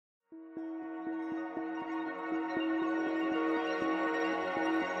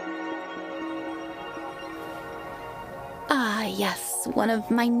Yes, one of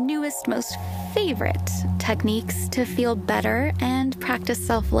my newest, most favorite techniques to feel better and practice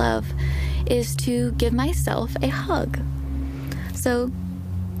self-love is to give myself a hug. So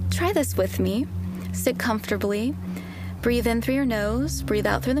try this with me. Sit comfortably. Breathe in through your nose, breathe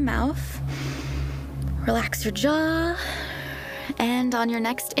out through the mouth. Relax your jaw. And on your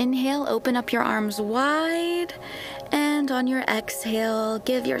next inhale, open up your arms wide. And on your exhale,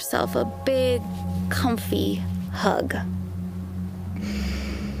 give yourself a big, comfy hug.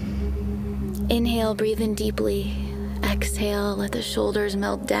 Inhale, breathe in deeply. Exhale, let the shoulders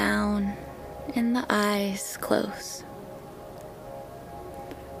melt down and the eyes close.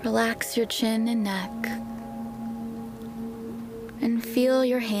 Relax your chin and neck. And feel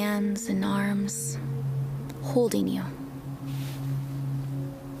your hands and arms holding you.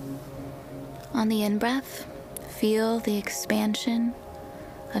 On the in-breath, feel the expansion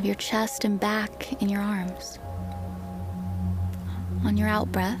of your chest and back in your arms. On your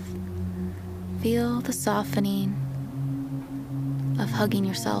out-breath, feel the softening of hugging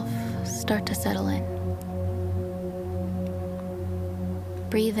yourself start to settle in.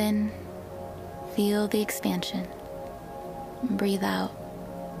 Breathe in, feel the expansion. Breathe out,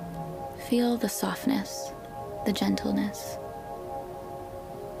 feel the softness, the gentleness.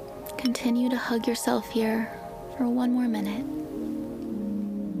 Continue to hug yourself here for 1 more minute.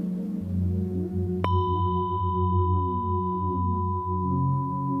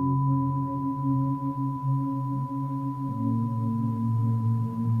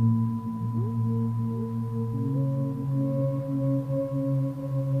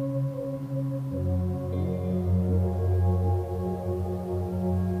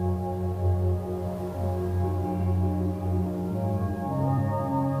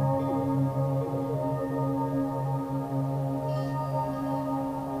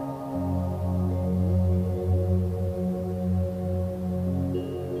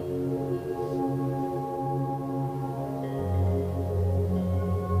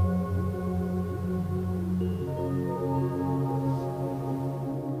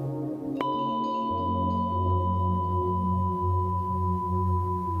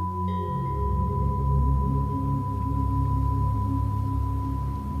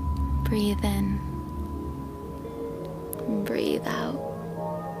 Breathe in, breathe out.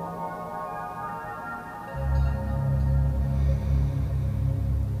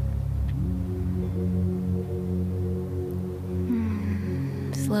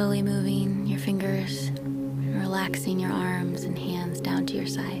 Slowly moving your fingers, relaxing your arms and hands down to your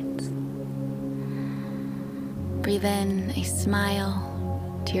sides. Breathe in a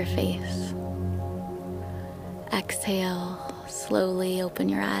smile to your face. Exhale. Slowly open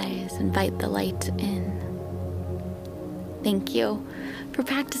your eyes, invite the light in. Thank you for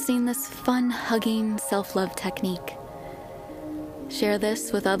practicing this fun hugging self-love technique. Share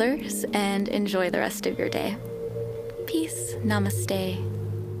this with others and enjoy the rest of your day. Peace. Namaste.